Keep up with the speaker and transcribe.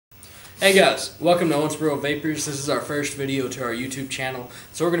Hey guys, welcome to Owensboro Vapors. This is our first video to our YouTube channel.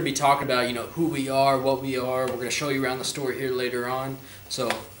 So we're going to be talking about, who we are, what we are. We're going to show you around the store here later on.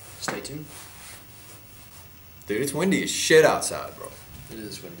 So stay tuned. Dude, it's windy as shit outside, bro. It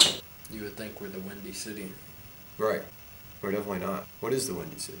is windy. You would think we're the Windy City. Right. We're definitely not. What is the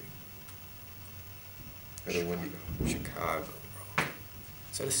Windy City? Or the windy Chicago, bro.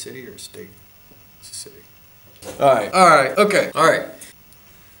 Is that a city or a state? It's a city. Alright, okay, alright.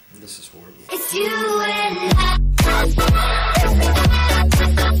 This is horrible. It's you and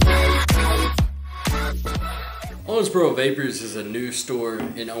Owensboro Vapors is a new store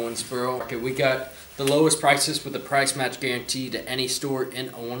in Owensboro. Okay, we got the lowest prices with the price match guarantee to any store in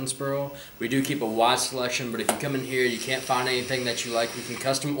Owensboro. We do keep a wide selection, but if you come in here, you can't find anything that you like, we can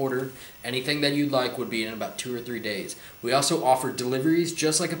custom order. Anything that you'd like would be in about 2 or 3 days. We also offer deliveries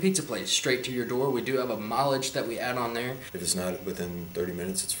just like a pizza place, straight to your door. We do have a mileage that we add on there. If it's not within 30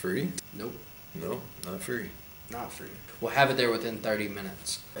 minutes, it's free? Nope. No, not free. Not free. We'll have it there within 30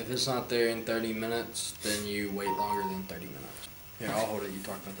 minutes. If it's not there in 30 minutes, then you wait longer than 30 minutes. Here, I'll hold it. You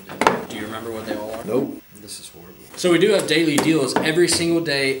talk about the deal. Do you remember what they all are? Nope. This is horrible. So we do have daily deals every single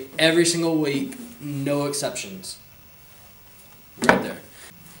day, every single week, no exceptions. Right there.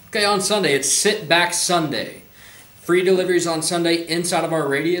 Okay, on Sunday, it's Sit Back Sunday. Free deliveries on Sunday inside of our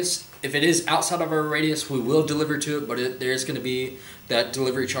radius. If it is outside of our radius, we will deliver to it, but there is going to be that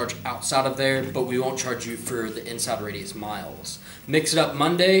delivery charge outside of there, but we won't charge you for the inside radius miles. Mix It Up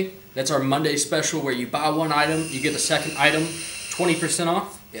Monday. That's our Monday special where you buy one item, you get the second item 20%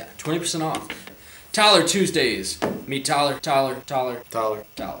 off. Yeah, 20% off. Tyler Tuesdays. Meet Tyler.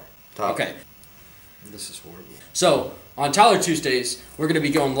 Okay. This is horrible. So, on Tyler Tuesdays, we're going to be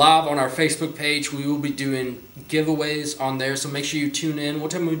going live on our Facebook page. We will be doing giveaways on there, so make sure you tune in.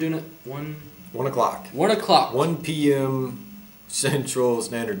 What time are we doing it? 1 o'clock. 1 o'clock. 1 p.m. Central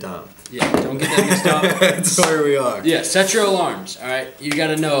Standard Time. Yeah, don't get that mixed up. That's where we are. Yeah, set your alarms, alright? You got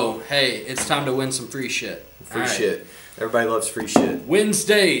to know, hey, it's time to win some free shit. Free shit. Everybody loves free shit.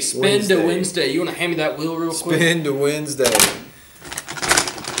 Wednesday. Spin to Wednesday. You want to hand me that wheel real quick? Spin to Wednesday.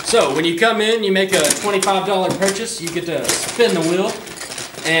 So, when you come in, you make a $25 purchase, you get to spin the wheel,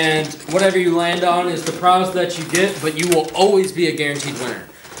 and whatever you land on is the prize that you get, but you will always be a guaranteed winner.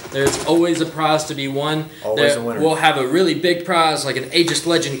 There's always a prize to be won. Always a winner. We'll have a really big prize, like an Aegis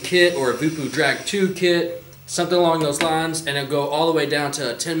Legend kit or a Vupu Drag 2 kit, something along those lines, and it'll go all the way down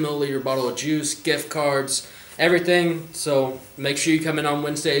to a 10 milliliter bottle of juice, gift cards, everything. So make sure you come in on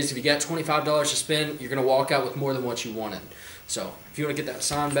Wednesdays. If you got $25 to spend, you're going to walk out with more than what you wanted. So if you want to get that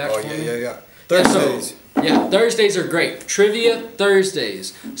sign back for me. Yeah. Thursdays. Yeah, Thursdays are great. Trivia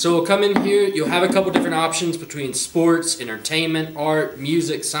Thursdays. So we'll come in here, you'll have a couple different options between sports, entertainment, art,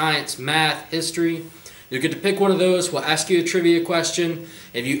 music, science, math, history. You'll get to pick one of those. We'll ask you a trivia question.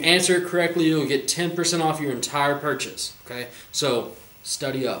 If you answer it correctly, you'll get 10% off your entire purchase. Okay? So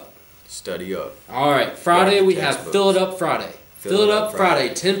study up. Study up. Alright, Friday we have Fill It Up Friday. Fill It Up Friday.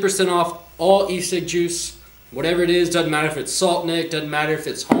 10% off all e-cig juice. Whatever it is, doesn't matter if it's Salt Nick, doesn't matter if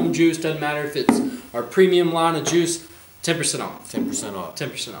it's home juice, doesn't matter if it's our premium line of juice, 10% off. 10% off.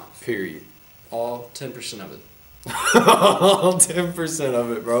 10% off. Period. All 10% of it. All 10%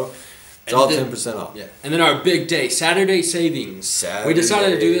 of it, bro. It's all 10% off. Yeah. And then our big day, Saturday savings. We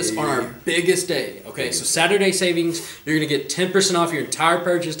decided to do this on our biggest day. Okay, so Saturday savings, you're going to get 10% off your entire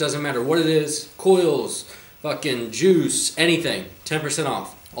purchase, doesn't matter what it is, coils, fucking juice, anything, 10%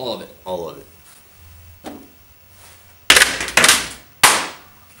 off. All of it. All of it.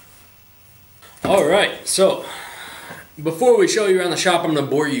 Alright, so before we show you around the shop, I'm going to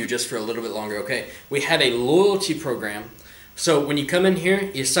bore you just for a little bit longer, okay? We have a loyalty program. So when you come in here,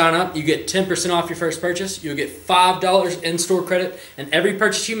 you sign up, you get 10% off your first purchase, you'll get $5 in-store credit, and every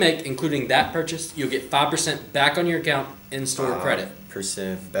purchase you make, including that purchase, you'll get 5% back on your account in-store credit.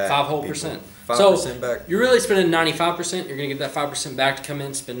 5% back. 5 whole percent. 5% back. You're really spending 95%. You're going to get that 5% back to come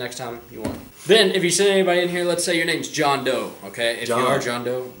in, spend next time you want. Then, if you send anybody in here, let's say your name's John Doe, okay? If you are John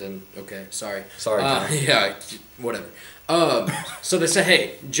Doe, then okay, sorry. Sorry, yeah, whatever. So they say,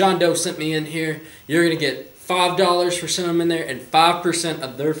 hey, John Doe sent me in here. You're going to get $5 for sending them in there and 5%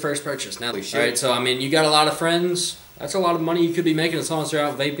 of their first purchase. Now, all right, so, I mean, you got a lot of friends. That's a lot of money you could be making as long as they're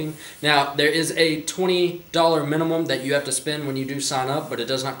out vaping. Now, there is a $20 minimum that you have to spend when you do sign up, but it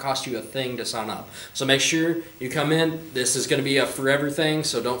does not cost you a thing to sign up. So make sure you come in. This is going to be a forever thing,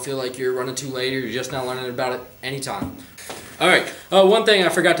 so don't feel like you're running too late or you're just now learning about it anytime. All right, one thing I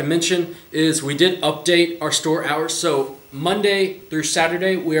forgot to mention is we did update our store hours. So Monday through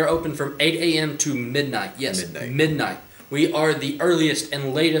Saturday, we are open from 8 a.m. to midnight. Yes, midnight. We are the earliest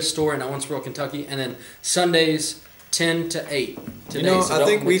and latest store in Owensboro, Kentucky. And then Sundays, 10 to 8 today. You know, so I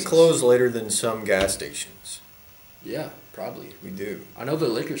think we mix us. close later than some gas stations. Yeah, probably. We do. I know the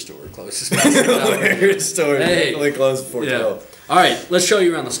liquor store closes. The liquor store definitely closed before 12. All right, let's show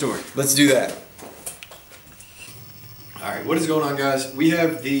you around the store. Let's do that. Alright, what is going on, guys? We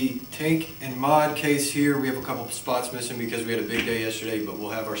have the tank and mod case here. We have a couple spots missing because we had a big day yesterday, but we'll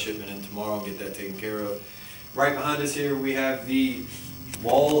have our shipment in tomorrow and get that taken care of. Right behind us here, we have the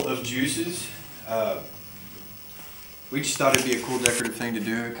wall of juices. We just thought it'd be a cool decorative thing to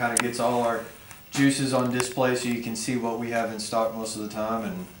do. It kind of gets all our juices on display so you can see what we have in stock most of the time,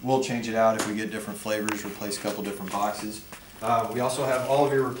 and we'll change it out if we get different flavors, replace a couple different boxes. We also have all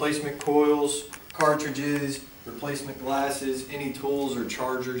of your replacement coils, cartridges, replacement glasses, any tools or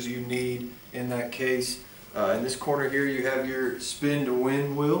chargers you need in that case. In this corner here you have your spin to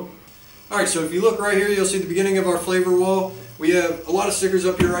win wheel. Alright, so if you look right here, you'll see the beginning of our flavor wall. We have a lot of stickers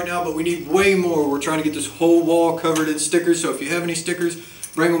up here right now, but we need way more. We're trying to get this whole wall covered in stickers, so if you have any stickers,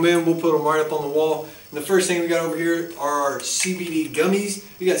 bring them in. We'll put them right up on the wall. And the first thing we got over here are our CBD gummies.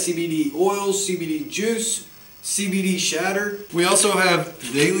 We got CBD oils, CBD juice, CBD shatter. We also have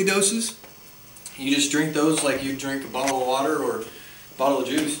daily doses. You just drink those like you drink a bottle of water or a bottle of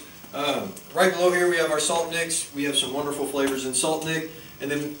juice. Right below here we have our Salt Nicks. We have some wonderful flavors in Salt Nick. And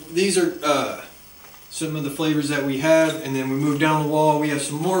then these are some of the flavors that we have. And then we move down the wall, we have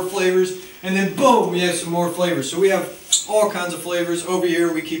some more flavors. And then boom, we have some more flavors. So we have all kinds of flavors. Over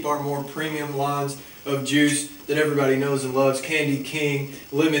here we keep our more premium lines of juice that everybody knows and loves. Candy King,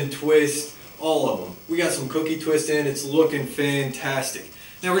 Lemon Twist, all of them. We got some Cookie Twist in. It's looking fantastic.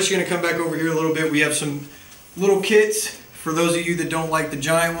 Now we're just going to come back over here a little bit. We have some little kits for those of you that don't like the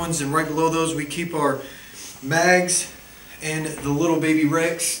giant ones, and right below those we keep our mags and the little baby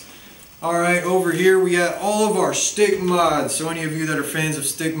Rex. Alright, over here we got all of our stick mods. So any of you that are fans of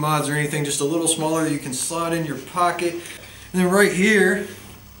stick mods or anything just a little smaller that you can slide in your pocket. And then right here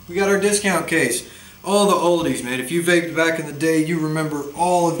we got our discount case. All the oldies, man. If you vaped back in the day, you remember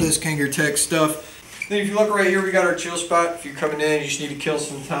all of this Kanger Tech stuff. Then if you look right here, we got our chill spot. If you're coming in, you just need to kill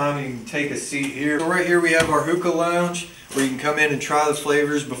some time, you can take a seat here. So right here we have our hookah lounge where you can come in and try the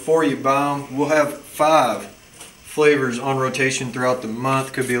flavors before you buy them. We'll have 5 flavors on rotation throughout the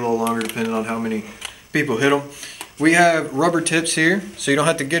month. Could be a little longer depending on how many people hit them. We have rubber tips here so you don't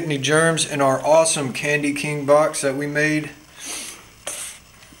have to get any germs in our awesome Candy King box that we made.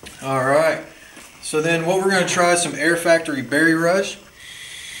 Alright, so then what we're going to try is some Air Factory Berry Rush.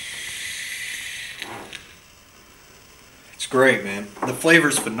 Great, man. The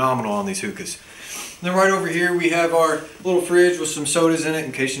flavor's phenomenal on these hookahs. And then right over here we have our little fridge with some sodas in it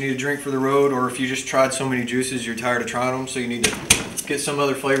in case you need a drink for the road, or if you just tried so many juices you're tired of trying them so you need to get some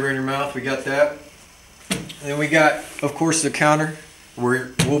other flavor in your mouth. We got that. And then we got, of course, the counter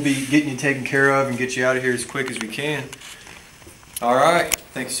where we'll be getting you taken care of and get you out of here as quick as we can. Alright,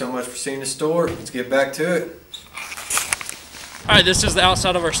 thank you so much for seeing the store. Let's get back to it. Alright, this is the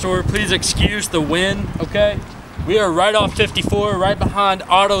outside of our store. Please excuse the wind, okay? We are right off 54, right behind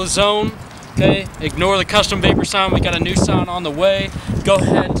AutoZone, okay? Ignore the custom vapor sign. We got a new sign on the way. Go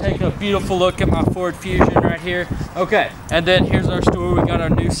ahead and take a beautiful look at my Ford Fusion right here. Okay, and then here's our store. We got our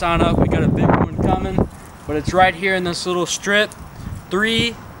new sign up. We got a big one coming, but it's right here in this little strip,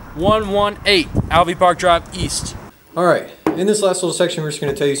 3118 Alvey Park Drive East. All right, in this last little section, we're just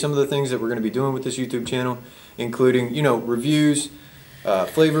going to tell you some of the things that we're going to be doing with this YouTube channel, including, you know, reviews,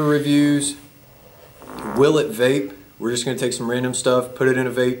 flavor reviews. Will it vape? We're just going to take some random stuff, put it in a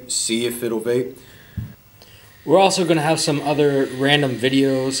vape, see if it'll vape. We're also going to have some other random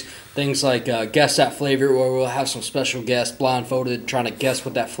videos, things like Guess That Flavor, where we'll have some special guests blindfolded trying to guess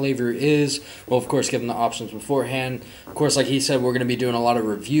what that flavor is. We'll, of course, give them the options beforehand. Of course, like he said, we're going to be doing a lot of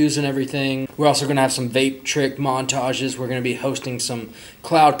reviews and everything. We're also going to have some vape trick montages. We're going to be hosting some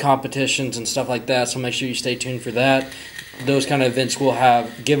cloud competitions and stuff like that, so make sure you stay tuned for that. Those kind of events will have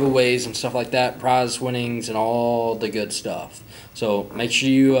giveaways and stuff like that, prize winnings and all the good stuff. So make sure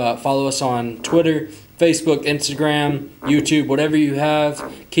you follow us on Twitter, Facebook, Instagram, YouTube, whatever you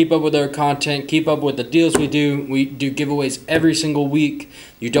have. Keep up with our content. Keep up with the deals we do. We do giveaways every single week.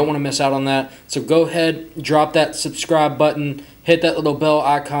 You don't want to miss out on that. So go ahead, drop that subscribe button, hit that little bell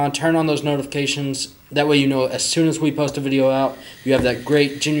icon, turn on those notifications. That way you know as soon as we post a video out, you have that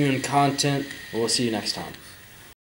great, genuine content. And we'll see you next time.